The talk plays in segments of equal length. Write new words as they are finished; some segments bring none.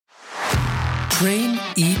Train,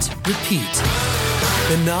 eat, repeat.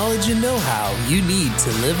 The knowledge and know-how you need to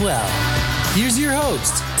live well. Here's your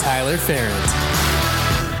host, Tyler Ferrand.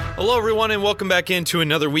 Hello, everyone, and welcome back into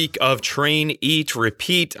another week of Train, Eat,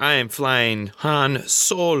 Repeat. I am flying Han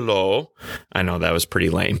Solo. I know that was pretty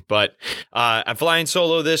lame, but I'm flying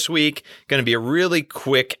solo this week. Going to be a really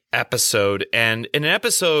quick episode, and an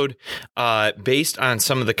episode based on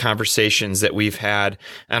some of the conversations that we've had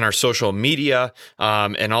on our social media,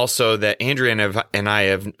 and also that Andrea and I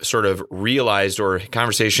have sort of realized, or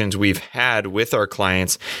conversations we've had with our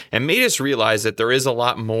clients, and made us realize that there is a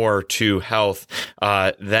lot more to health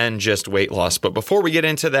than just weight loss. But before we get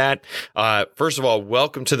into that, first of all,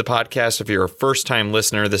 welcome to the podcast. If you're a first-time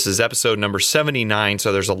listener, this is episode number 79,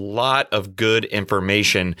 so there's a lot of good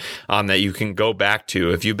information that you can go back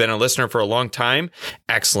to. If you've been a listener for a long time,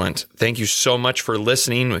 excellent. Thank you so much for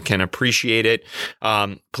listening. We can appreciate it.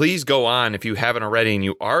 Please go on, if you haven't already and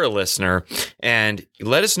you are a listener, and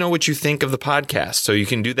let us know what you think of the podcast. So you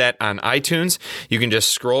can do that on iTunes. You can just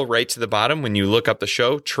scroll right to the bottom when you look up the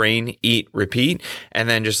show, Train, Eat, Repeat, and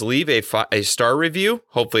then just leave a star review.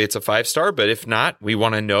 Hopefully it's a 5-star, but if not, we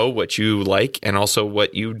want to know what you like and also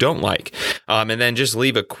what you don't like. And then just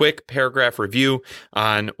leave a quick paragraph review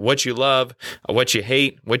on what you love, what you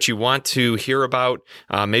hate, what you want to hear about,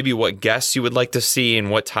 maybe what guests you would like to see and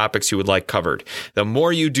what topics you would like covered. The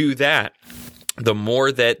more you do that, the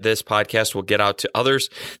more that this podcast will get out to others,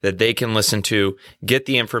 that they can listen to, get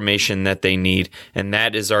the information that they need. And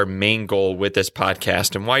that is our main goal with this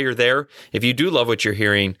podcast. And while you're there, if you do love what you're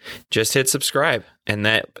hearing, just hit subscribe, and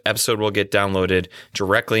that episode will get downloaded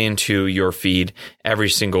directly into your feed every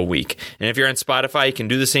single week. And if you're on Spotify, you can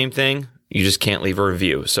do the same thing. You just can't leave a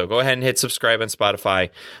review. So go ahead and hit subscribe on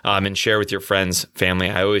Spotify, and share with your friends, family.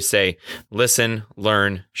 I always say, listen,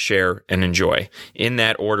 learn, share, and enjoy in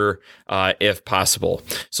that order, if possible.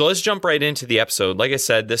 So let's jump right into the episode. Like I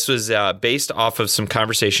said, this was based off of some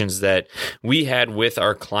conversations that we had with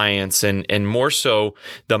our clients, and more so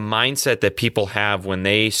the mindset that people have when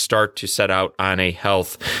they start to set out on a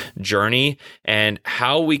health journey, and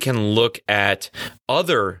how we can look at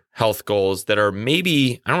other health goals that are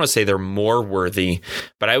maybe, I don't want to say they're more worthy,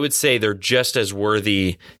 but I would say they're just as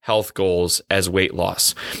worthy health goals as weight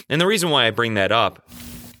loss. And the reason why I bring that up,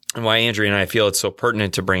 and why Andrea and I feel it's so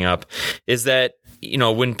pertinent to bring up, is that, you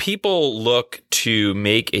know, when people look to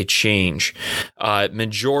make a change,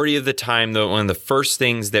 majority of the time, though, one of the first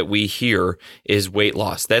things that we hear is weight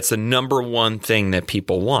loss. That's the number one thing that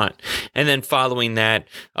people want. And then following that,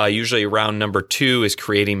 usually around number 2 is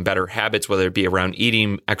creating better habits, whether it be around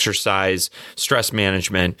eating, exercise, stress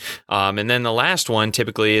management. And then the last one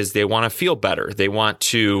typically is they want to feel better. They want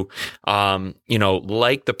to,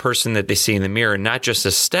 like the person that they see in the mirror, not just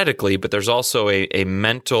aesthetically, but there's also a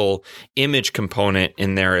mental image component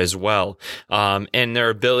in there as well, and their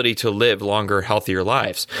ability to live longer, healthier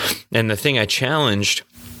lives. And the thing I challenged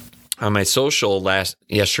on my social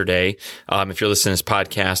yesterday, if you're listening to this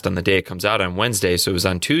podcast on the day it comes out on Wednesday, so it was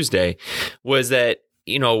on Tuesday, was that,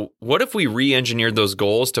 what if we re-engineered those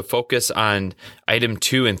goals to focus on item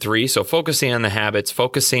 2 and 3? So focusing on the habits,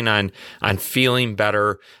 focusing on feeling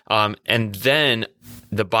better, and then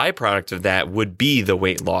the byproduct of that would be the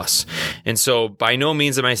weight loss. And so by no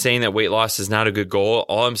means am I saying that weight loss is not a good goal.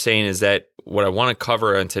 All I'm saying is that what I want to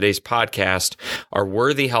cover on today's podcast are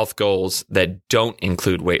worthy health goals that don't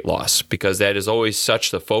include weight loss, because that is always such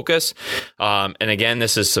the focus. And again,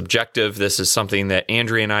 this is subjective. This is something that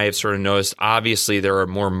Andrea and I have sort of noticed. Obviously, there are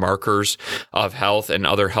more markers of health and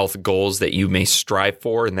other health goals that you may strive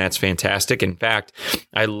for, and that's fantastic. In fact,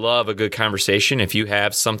 I love a good conversation. If you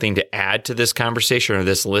have something to add to this conversation or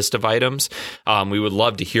this list of items, we would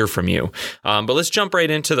love to hear from you. But let's jump right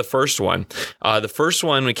into the first one. The first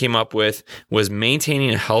one we came up with was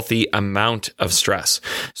maintaining a healthy amount of stress.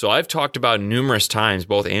 So I've talked about numerous times,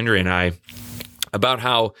 both Andrea and I, about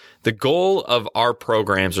how the goal of our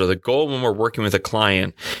programs, or the goal when we're working with a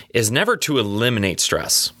client, is never to eliminate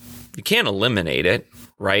stress. You can't eliminate it,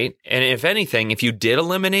 right? And if anything, if you did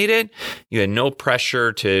eliminate it, you had no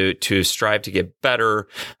pressure to strive to get better.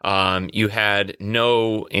 You had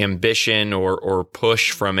no ambition or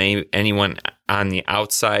push from anyone on the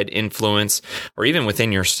outside influence, or even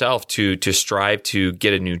within yourself to strive to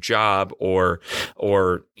get a new job or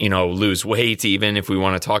lose weight, even if we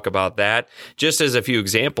want to talk about that. Just as a few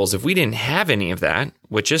examples, if we didn't have any of that,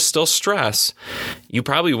 which is still stress, you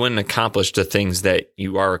probably wouldn't accomplish the things that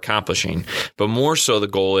you are accomplishing. But more so, the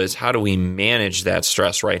goal is, how do we manage that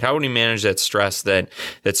stress, right? How do we manage that stress that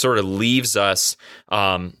sort of leaves us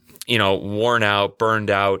worn out, burned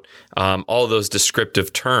out, all those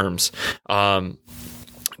descriptive terms.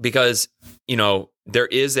 Because, there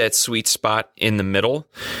is that sweet spot in the middle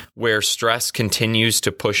where stress continues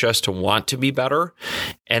to push us to want to be better.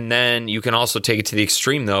 And then you can also take it to the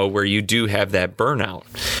extreme, though, where you do have that burnout.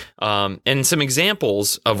 And some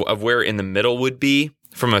examples of where in the middle would be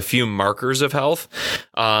from a few markers of health.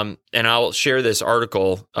 And I'll share this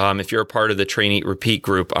article if you're a part of the Train, Eat, Repeat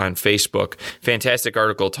group on Facebook. Fantastic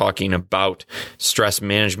article talking about stress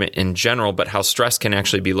management in general, but how stress can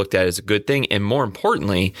actually be looked at as a good thing. And more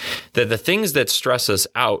importantly, that the things that stress us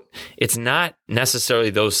out, it's not necessarily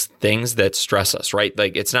those things that stress us, right?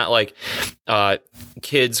 Like it's not like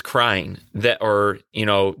kids crying or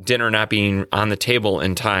dinner not being on the table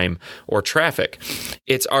in time or traffic.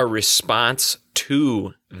 It's our response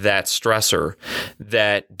to that stressor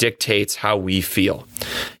that dictates how we feel.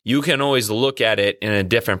 You can always look at it in a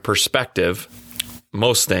different perspective,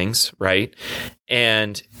 most things, right?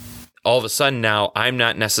 And all of a sudden now I'm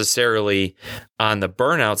not necessarily on the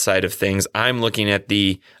burnout side of things. I'm looking at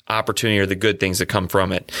the opportunity or the good things that come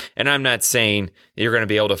from it. And I'm not saying you're going to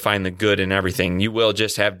be able to find the good in everything. You will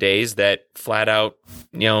just have days that flat out,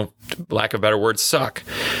 lack of a better word, suck.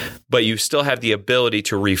 But you still have the ability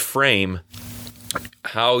to reframe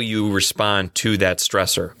how you respond to that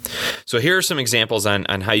stressor. So here are some examples on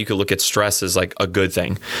how you could look at stress as like a good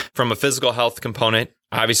thing. From a physical health component,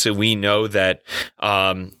 obviously we know that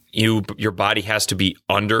your body has to be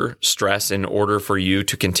under stress in order for you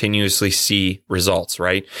to continuously see results,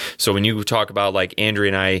 right? So when you talk about like Andrea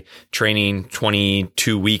and I training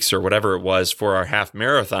 22 weeks or whatever it was for our half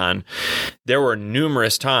marathon, there were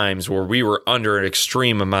numerous times where we were under an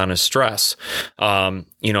extreme amount of stress.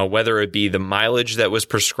 Whether it be the mileage that was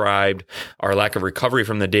prescribed, our lack of recovery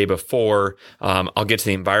from the day before. I'll get to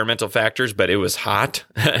the environmental factors, but it was hot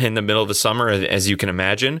in the middle of the summer, as you can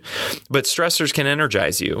imagine. But stressors can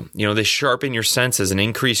energize you. They sharpen your senses and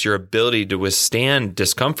increase your ability to withstand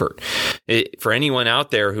discomfort. For anyone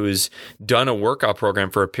out there who's done a workout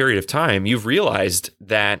program for a period of time, you've realized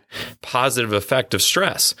that positive effect of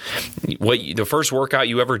stress. The first workout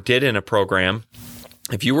you ever did in a program,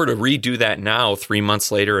 if you were to redo that now, 3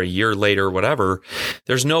 months later, a year later, whatever,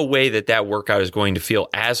 there's no way that workout is going to feel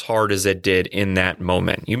as hard as it did in that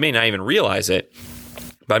moment. You may not even realize it,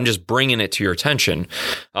 but I'm just bringing it to your attention.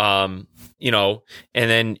 And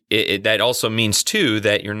then that also means too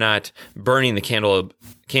that you're not burning the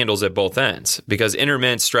candles at both ends, because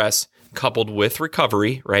intermittent stress coupled with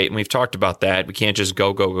recovery, right? And we've talked about that. We can't just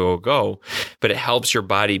go, but it helps your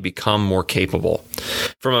body become more capable.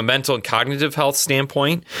 From a mental and cognitive health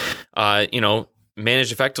standpoint,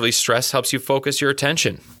 managed effectively, stress helps you focus your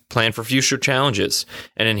attention, plan for future challenges,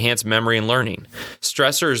 and enhance memory and learning.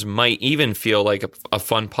 Stressors might even feel like a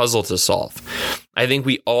fun puzzle to solve. I think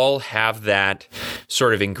we all have that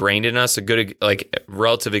sort of ingrained in us. A good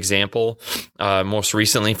relative example, most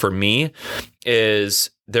recently for me,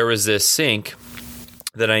 is there was this sink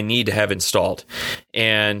that I need to have installed.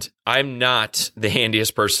 And I'm not the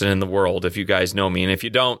handiest person in the world, if you guys know me. And if you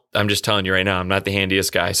don't, I'm just telling you right now, I'm not the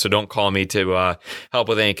handiest guy. So don't call me to help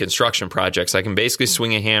with any construction projects. I can basically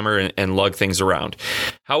swing a hammer and lug things around.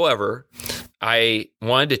 However, I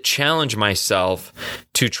wanted to challenge myself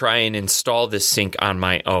to try and install this sink on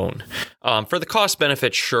my own. For the cost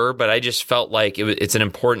benefit, sure, but I just felt like it's an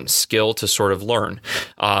important skill to sort of learn.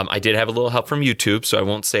 I did have a little help from YouTube, so I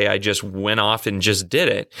won't say I just went off and just did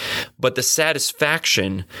it. But the satisfaction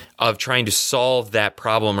of trying to solve that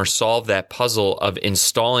problem or solve that puzzle of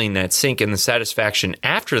installing that sink, and the satisfaction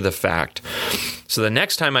after the fact. So the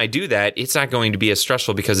next time I do that, it's not going to be as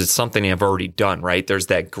stressful because it's something I've already done, right? There's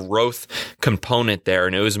that growth component there.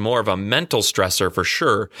 And it was more of a mental stressor for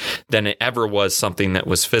sure than it ever was something that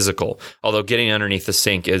was physical. Although getting underneath the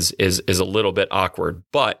sink is a little bit awkward.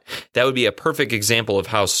 But that would be a perfect example of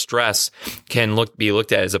how stress can be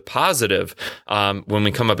looked at as a positive when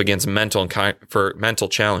we come up against mental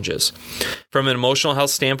challenges. From an emotional health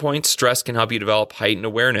standpoint, stress can help you develop heightened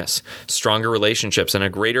awareness, stronger relationships, and a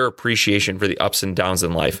greater appreciation for the ups and downs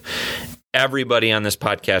in life. Everybody on this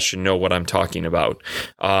podcast should know what I'm talking about.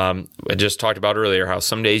 I just talked about earlier how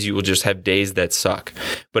some days you will just have days that suck,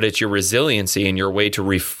 but it's your resiliency and your way to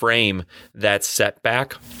reframe that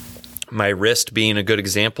setback. My wrist being a good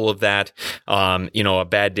example of that, a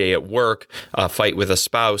bad day at work, a fight with a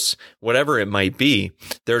spouse, whatever it might be,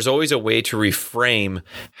 there's always a way to reframe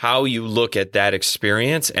how you look at that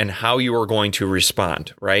experience and how you are going to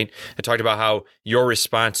respond, right? I talked about how your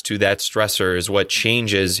response to that stressor is what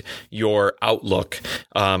changes your outlook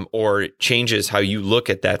or changes how you look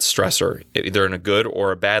at that stressor, either in a good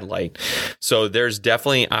or a bad light. So there's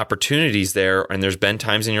definitely opportunities there, and there's been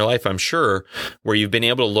times in your life, I'm sure, where you've been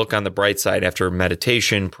able to look on the bright side after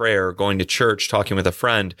meditation, prayer, going to church, talking with a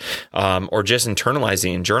friend, or just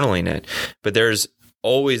internalizing and journaling it. But there's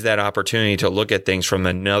always that opportunity to look at things from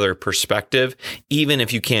another perspective, even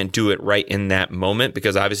if you can't do it right in that moment,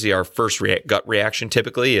 because obviously our first gut reaction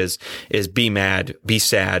typically is be mad, be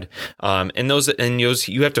sad. And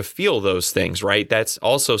you have to feel those things, right? That's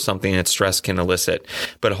also something that stress can elicit,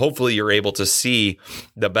 but hopefully you're able to see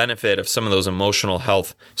the benefit of some of those emotional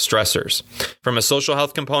health stressors. From a social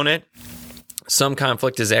health component, some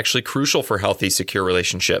conflict is actually crucial for healthy, secure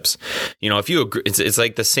relationships. If you agree, it's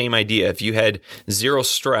like the same idea. If you had zero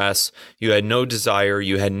stress, you had no desire,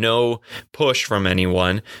 you had no push from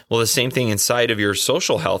anyone. Well, the same thing inside of your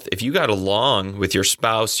social health. If you got along with your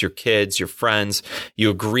spouse, your kids, your friends, you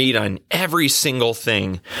agreed on every single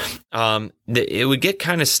thing, it would get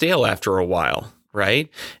kind of stale after a while. Right.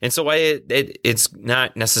 And so it's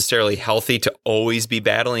not necessarily healthy to always be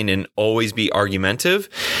battling and always be argumentative.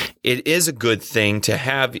 It is a good thing to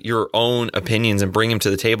have your own opinions and bring them to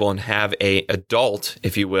the table and have a adult,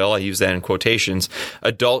 if you will, I use that in quotations,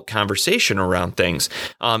 adult conversation around things.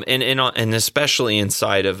 And especially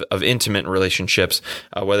inside of intimate relationships,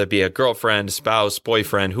 whether it be a girlfriend, spouse,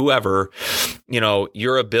 boyfriend, whoever,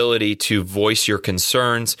 your ability to voice your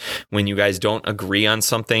concerns when you guys don't agree on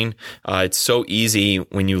something. It's so easy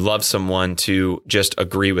when you love someone to just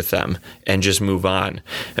agree with them and just move on.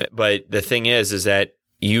 But the thing is that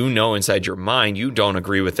inside your mind, you don't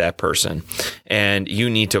agree with that person, and you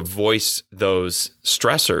need to voice those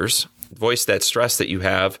stressors, voice that stress that you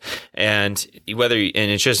have, and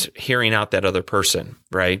it's just hearing out that other person,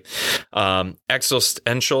 right?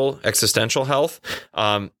 Existential health,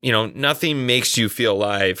 nothing makes you feel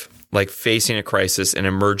alive like facing a crisis and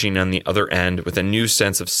emerging on the other end with a new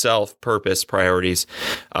sense of self, purpose, priorities.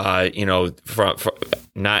 From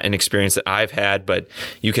not an experience that I've had, but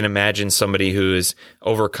you can imagine somebody who has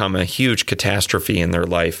overcome a huge catastrophe in their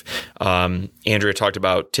life. Andrea talked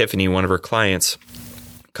about Tiffany, one of her clients,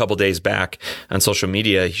 a couple days back on social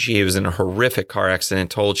media. She was in a horrific car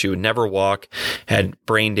accident, told she would never walk, had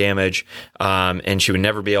brain damage, and she would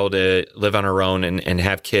never be able to live on her own and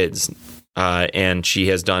have kids. And she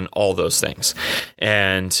has done all those things.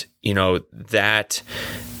 And, that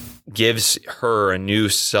gives her a new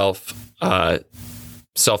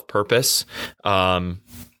self-purpose, and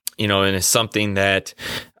it's something that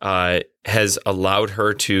has allowed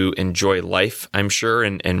her to enjoy life, I'm sure,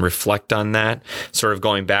 and reflect on that, sort of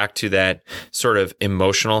going back to that sort of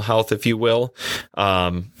emotional health, if you will.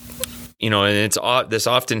 And this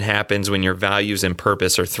often happens when your values and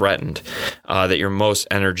purpose are threatened, that you're most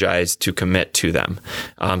energized to commit to them.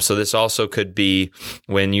 So this also could be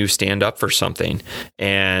when you stand up for something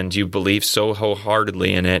and you believe so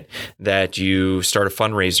wholeheartedly in it that you start a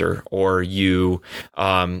fundraiser or you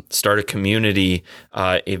start a community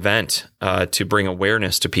event to bring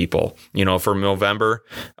awareness to people. For November,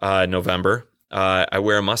 I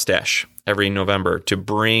wear a mustache every November to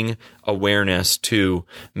bring awareness to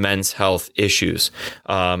men's health issues,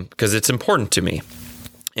 because it's important to me.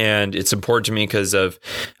 And it's important to me because of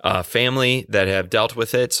family that have dealt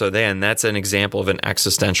with it. So then that's an example of an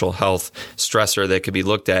existential health stressor that could be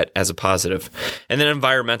looked at as a positive. And then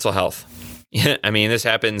environmental health. I mean, this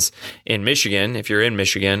happens in Michigan, if you're in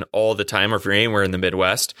Michigan, all the time, or if you're anywhere in the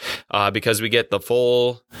Midwest, because we get the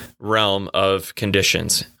full realm of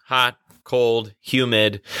conditions: hot, cold,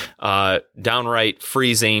 humid, downright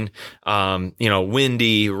freezing,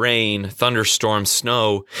 windy, rain, thunderstorms,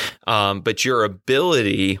 snow. But your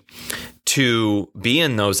ability to be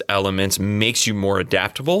in those elements makes you more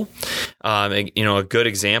adaptable. A good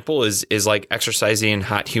example is like exercising in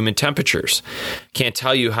hot, humid temperatures. Can't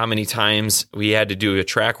tell you how many times we had to do a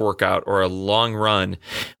track workout or a long run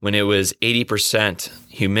when it was 80%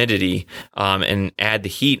 humidity, and add the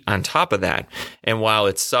heat on top of that. And while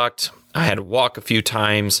it sucked, I had to walk a few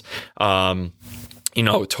times,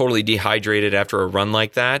 totally dehydrated after a run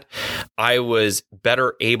like that. I was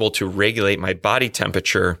better able to regulate my body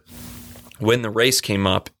temperature when the race came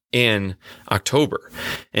up in October.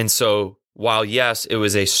 And so while, yes, it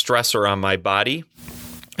was a stressor on my body,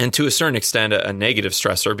 and to a certain extent a negative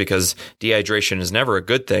stressor, because dehydration is never a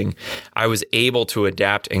good thing, I was able to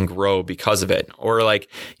adapt and grow because of it. Or like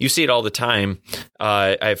you see it all the time.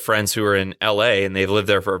 I have friends who are in LA and they've lived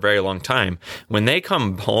there for a very long time. When they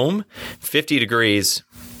come home, 50 degrees,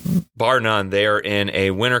 bar none, they're in a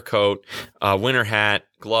winter coat, winter hat,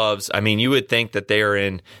 gloves. I mean, you would think that they are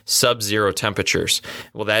in sub-zero temperatures.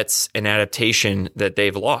 Well, that's an adaptation that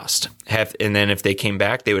they've lost. And then if they came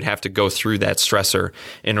back, they would have to go through that stressor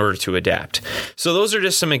in order to adapt. So those are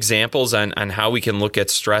just some examples on how we can look at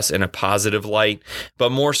stress in a positive light.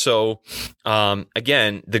 But more so,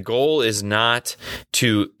 again, the goal is not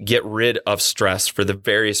to get rid of stress for the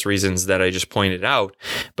various reasons that I just pointed out,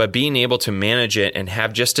 but being able to manage it and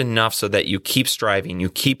have just enough so that you keep striving, you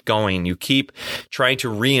keep going, you keep trying to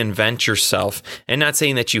reinvent yourself. And not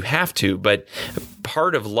saying that you have to, but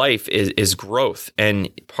part of life is growth. And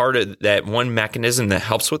part of that one mechanism that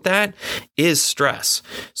helps with that is stress.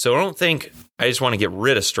 So I don't think I just want to get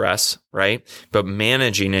rid of stress, right? But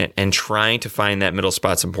managing it and trying to find that middle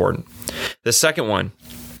spot's important. The second one,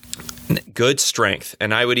 good strength.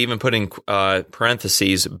 And I would even put in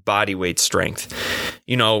parentheses, body weight strength.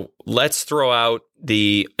 Let's throw out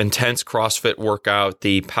the intense CrossFit workout,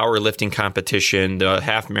 the powerlifting competition, the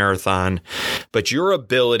half marathon, but your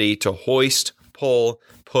ability to hoist, pull,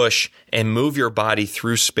 push, and move your body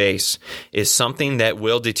through space is something that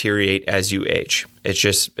will deteriorate as you age.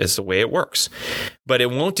 It's the way it works. But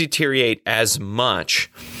it won't deteriorate as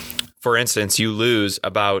much. For instance, you lose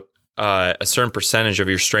about a certain percentage of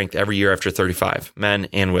your strength every year after 35, men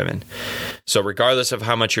and women. So regardless of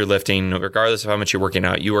how much you're lifting, regardless of how much you're working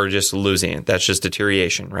out, you are just losing it. That's just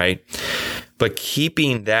deterioration, right? But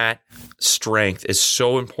keeping that strength is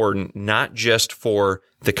so important, not just for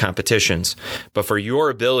the competitions, but for your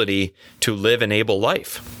ability to live an able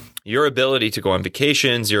life. Your ability to go on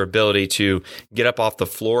vacations, your ability to get up off the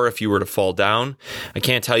floor if you were to fall down. I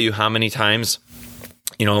can't tell you how many times,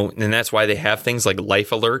 and that's why they have things like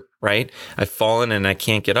Life Alert, right? I've fallen and I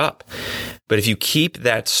can't get up. But if you keep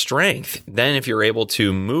that strength, then if you're able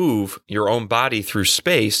to move your own body through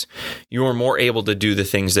space, you are more able to do the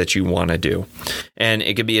things that you want to do. And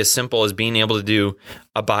it could be as simple as being able to do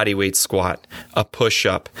a body weight squat, a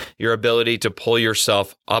push-up, your ability to pull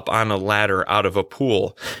yourself up on a ladder out of a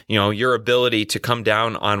pool, your ability to come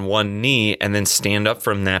down on one knee and then stand up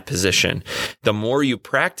from that position. The more you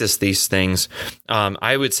practice these things,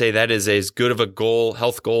 I would say that is as good of a goal,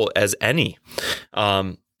 health goal as any.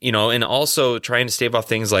 And also trying to stave off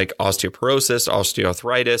things like osteoporosis,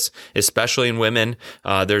 osteoarthritis, especially in women.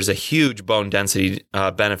 There's a huge bone density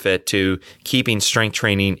benefit to keeping strength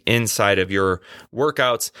training inside of your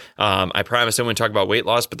workouts. I promise I wouldn't talk about weight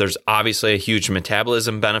loss, but there's obviously a huge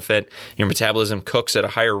metabolism benefit. Your metabolism cooks at a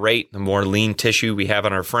higher rate, the more lean tissue we have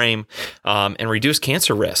on our frame, and reduce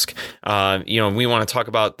cancer risk. We want to talk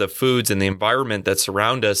about the foods and the environment that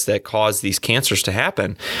surround us that cause these cancers to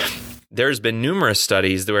happen. There's been numerous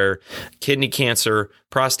studies where kidney cancer,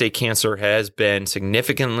 prostate cancer has been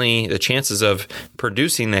significantly, the chances of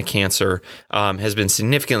producing that cancer has been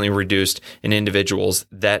significantly reduced in individuals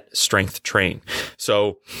that strength train.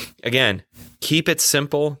 So again, keep it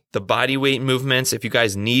simple. The body weight movements, if you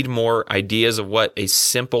guys need more ideas of what a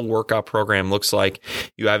simple workout program looks like,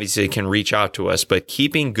 you obviously can reach out to us. But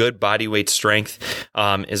keeping good body weight strength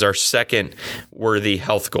is our second worthy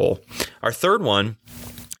health goal. Our third one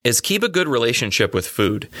is keep a good relationship with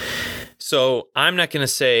food. So I'm not going to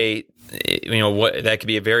say, what that could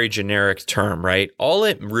be a very generic term, right? All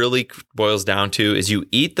it really boils down to is you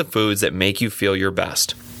eat the foods that make you feel your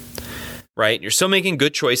best, right? You're still making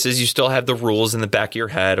good choices. You still have the rules in the back of your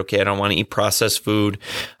head. Okay, I don't want to eat processed food.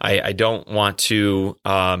 I don't want to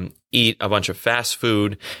eat a bunch of fast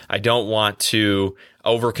food. I don't want to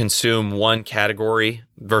overconsume one category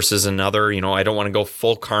versus another. I don't want to go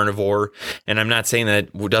full carnivore. And I'm not saying that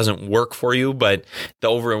it doesn't work for you, but the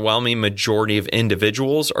overwhelming majority of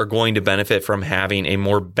individuals are going to benefit from having a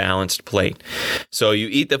more balanced plate. So you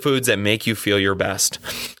eat the foods that make you feel your best.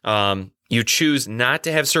 You choose not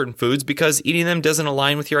to have certain foods because eating them doesn't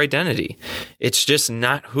align with your identity. It's just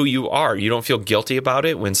not who you are. You don't feel guilty about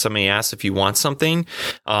it when somebody asks if you want something,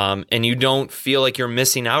 and you don't feel like you're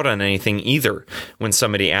missing out on anything either when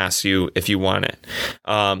somebody asks you if you want it.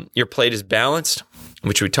 Your plate is balanced,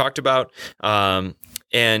 which we talked about.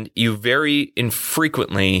 And you very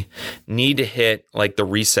infrequently need to hit like the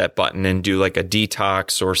reset button and do like a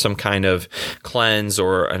detox or some kind of cleanse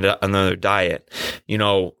or another diet.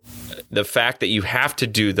 The fact that you have to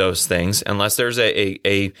do those things, unless there's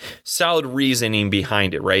a solid reasoning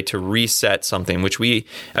behind it, right, to reset something, which we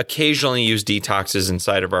occasionally use detoxes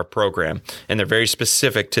inside of our program, and they're very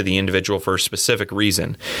specific to the individual for a specific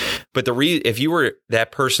reason. But if you were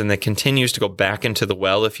that person that continues to go back into the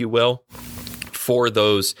well, if you will, for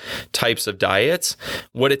those types of diets,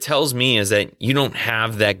 what it tells me is that you don't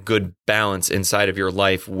have that good balance inside of your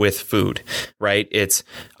life with food, right?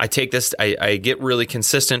 I take this, I get really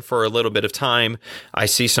consistent for a little bit of time. I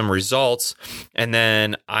see some results, and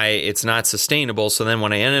then it's not sustainable. So then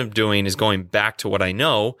what I end up doing is going back to what I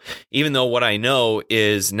know, even though what I know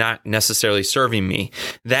is not necessarily serving me.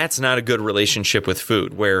 That's not a good relationship with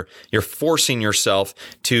food, where you're forcing yourself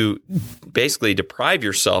to basically deprive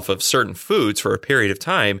yourself of certain foods for a period of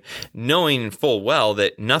time, knowing full well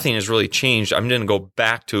that nothing has really changed. I'm going to go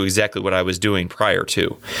back to exactly what I was doing prior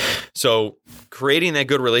to. So creating that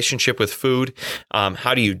good relationship with food,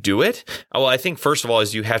 how do you do it? Well, I think first of all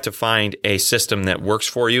is you have to find a system that works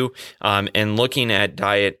for you, and looking at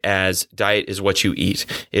diet as diet is what you eat.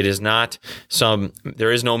 It is not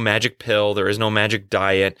there is no magic pill. There is no magic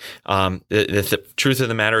diet. The truth of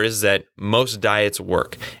the matter is that most diets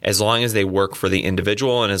work as long as they work for the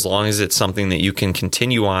individual and as long as it's something that you can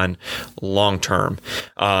continue on long term.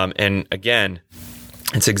 And again,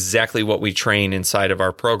 it's exactly what we train inside of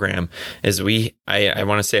our program. I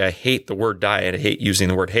want to say I hate the word diet. I hate using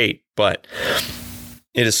the word hate, but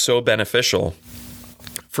it is so beneficial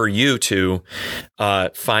for you to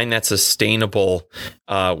find that sustainable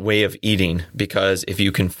way of eating, because if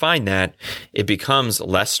you can find that, it becomes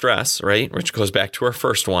less stress, right? Which goes back to our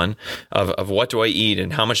first one of what do I eat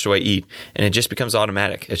and how much do I eat? And it just becomes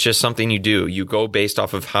automatic. It's just something you do. You go based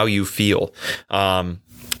off of how you feel.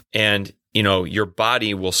 And your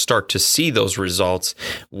body will start to see those results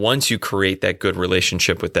once you create that good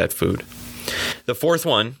relationship with that food. The fourth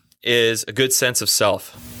one is a good sense of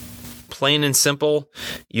self. Plain and simple,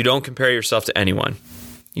 you don't compare yourself to anyone.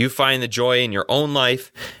 You find the joy in your own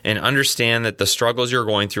life and understand that the struggles you're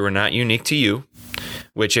going through are not unique to you,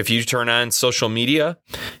 which if you turn on social media,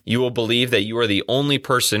 you will believe that you are the only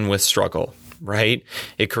person with struggle. Right?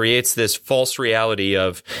 It creates this false reality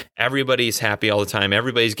of everybody's happy all the time.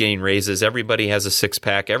 Everybody's getting raises. Everybody has a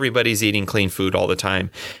six-pack. Everybody's eating clean food all the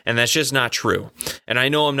time. And that's just not true. And I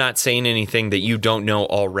know I'm not saying anything that you don't know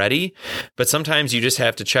already, but sometimes you just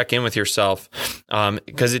have to check in with yourself,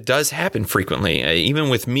 because it does happen frequently. Even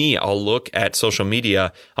with me, I'll look at social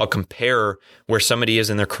media. I'll compare where somebody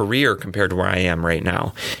is in their career compared to where I am right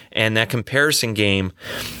now. And that comparison game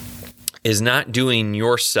is not doing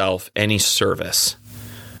yourself any service,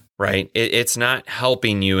 right? It's not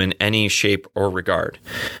helping you in any shape or regard.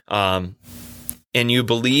 And you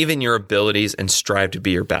believe in your abilities and strive to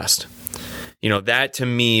be your best. That to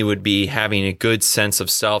me would be having a good sense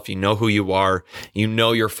of self. You know who you are. You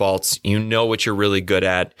know your faults. You know what you're really good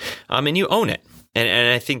at. And you own it.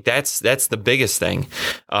 And I think that's the biggest thing.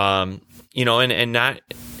 And not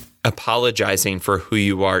apologizing for who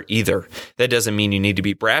you are either. That doesn't mean you need to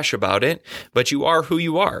be brash about it, but you are who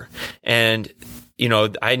you are. And,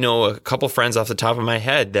 I know a couple friends off the top of my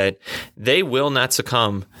head that they will not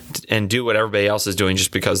succumb and do what everybody else is doing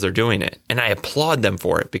just because they're doing it. And I applaud them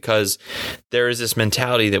for it, because there is this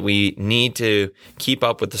mentality that we need to keep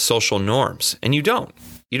up with the social norms, and you don't.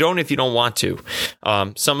 You don't if you don't want to.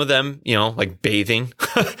 Some of them, like bathing,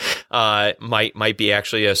 might be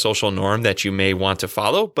actually a social norm that you may want to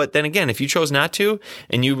follow. But then again, if you chose not to,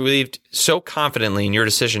 and you believed so confidently in your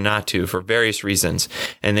decision not to for various reasons,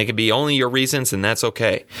 and they could be only your reasons, and that's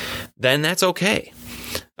okay, then that's okay.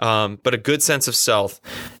 But a good sense of self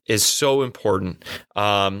is so important.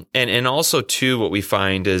 And also too, what we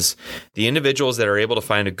find is the individuals that are able to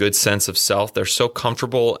find a good sense of self, they're so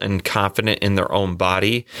comfortable and confident in their own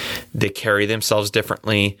body. They carry themselves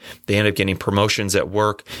differently. They end up getting promotions at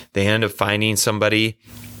work. They end up finding somebody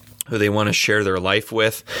who they want to share their life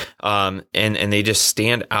with. And they just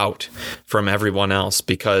stand out from everyone else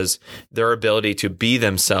because their ability to be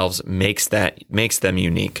themselves makes them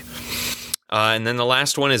unique. And then the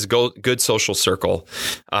last one is good social circle.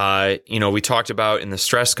 We talked about in the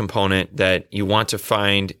stress component that you want to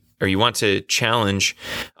find, or you want to challenge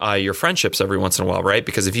your friendships every once in a while, right?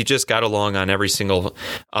 Because if you just got along on every single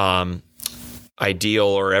ideal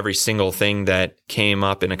or every single thing that came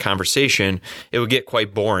up in a conversation, it would get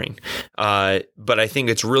quite boring. But I think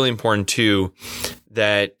it's really important too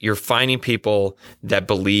that you're finding people that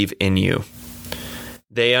believe in you.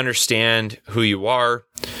 They understand who you are.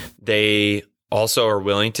 They also are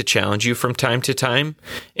willing to challenge you from time to time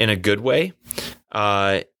in a good way.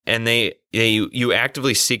 And you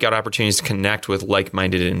actively seek out opportunities to connect with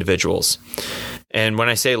like-minded individuals. And when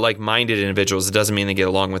I say like-minded individuals, it doesn't mean they get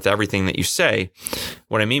along with everything that you say.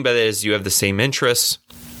 What I mean by that is you have the same interests.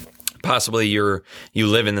 Possibly you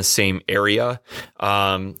live in the same area.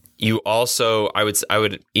 you also, I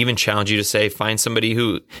would even challenge you to say, find somebody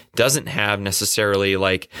who doesn't have necessarily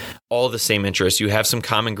like all the same interests. You have some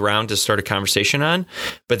common ground to start a conversation on,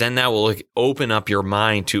 but then that will open up your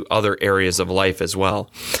mind to other areas of life as well.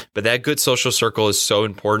 But that good social circle is so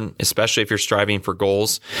important, especially if you're striving for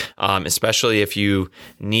goals, especially if you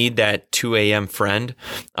need that 2 a.m. friend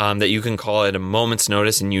that you can call at a moment's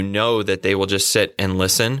notice, and you know that they will just sit and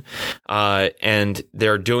listen, and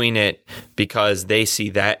they're doing it because they see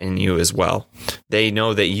that in you as well. They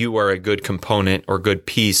know that you are a good component or good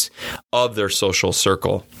piece of their social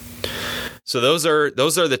circle. So those are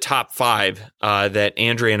the top 5 that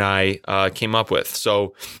Andrea and I came up with.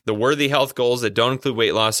 So the worthy health goals that don't include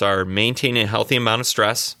weight loss are maintaining a healthy amount of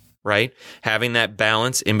stress, right? Having that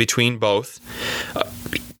balance in between both.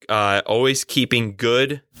 Always keeping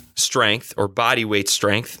good strength or body weight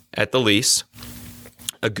strength at the least.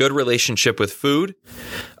 A good relationship with food,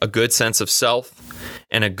 a good sense of self,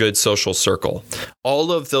 and a good social circle.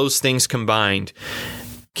 All of those things combined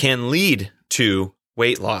can lead to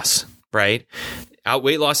weight loss, right?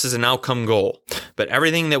 Weight loss is an outcome goal, but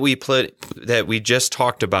everything that we just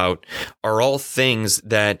talked about are all things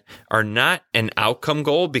that are not an outcome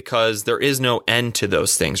goal because there is no end to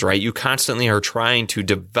those things, right? You constantly are trying to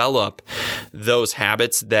develop those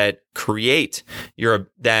habits that create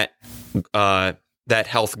that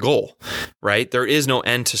health goal, right? There is no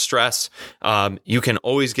end to stress. You can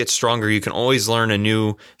always get stronger. You can always learn a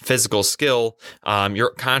new physical skill.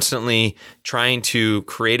 You're constantly trying to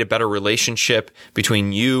create a better relationship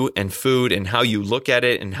between you and food and how you look at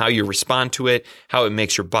it and how you respond to it, how it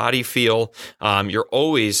makes your body feel. You're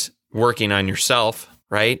always working on yourself,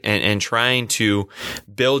 right? And trying to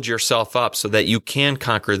build yourself up so that you can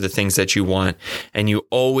conquer the things that you want. And you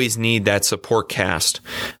always need that support cast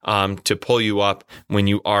to pull you up when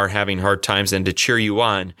you are having hard times and to cheer you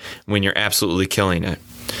on when you're absolutely killing it.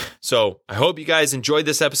 So I hope you guys enjoyed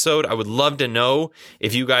this episode. I would love to know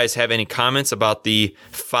if you guys have any comments about the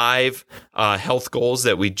 5 health goals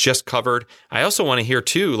that we just covered. I also want to hear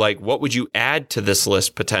too, like, what would you add to this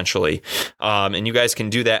list potentially? And you guys can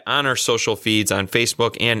do that on our social feeds on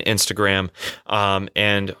Facebook and Instagram.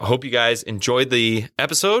 And I hope you guys enjoyed the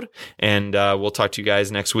episode, and we'll talk to you guys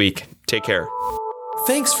next week. Take care.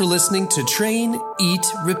 Thanks for listening to Train, Eat,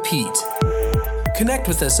 Repeat. Connect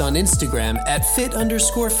with us on Instagram at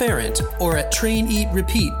fit_ferent or at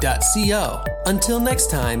traineatrepeat.co. Until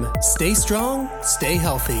next time, stay strong, stay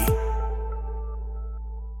healthy.